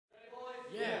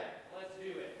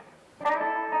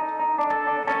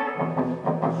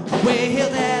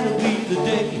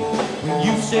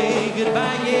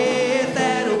goodbye, yeah,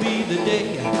 that'll be the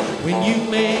day when you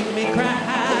make me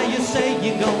cry. You say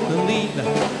you're gonna leave,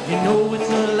 you know it's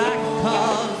a lie,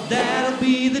 'cause that'll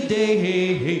be the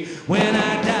day when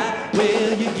I die.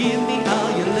 Will you give me all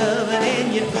your loving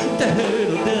and your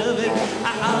turtle doving,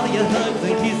 all your hugs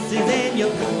and kisses and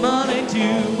your money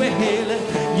too? Well,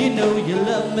 you know you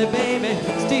love me, baby,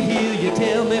 still you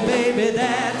tell me, baby,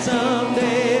 that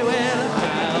someday, well,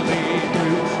 I'll be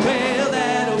through. Well,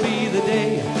 that'll be the day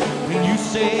when you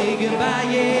say goodbye,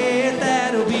 yeah,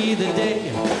 that'll be the day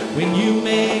when you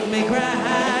make me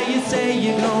cry. You say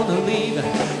you're gonna leave,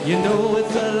 you know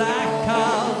it's a lie,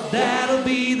 'cause that'll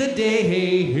be the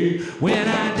day when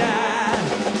I die.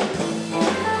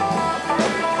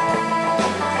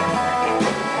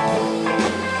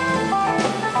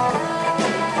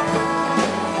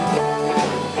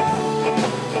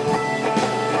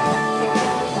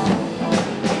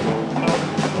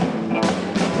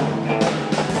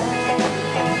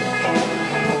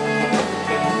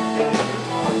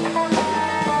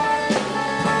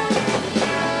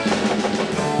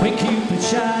 When Cupid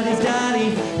shot his daddy,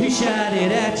 he shot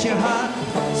it at your heart.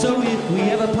 So if we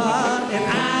ever part and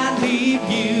I leave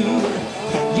you,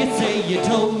 you'd say you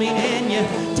told me and you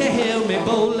tell me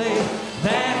boldly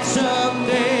that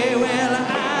someday, well,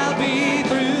 I'll be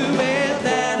through. Well,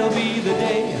 that'll be the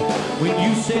day when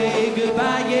you say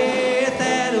goodbye, yeah,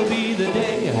 that'll be the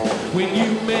day when you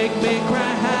make me cry.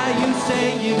 You say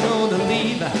you're gonna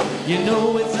leave, you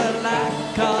know it's a lie,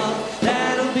 'cause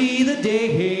that'll be the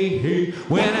day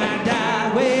when I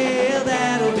die. Well,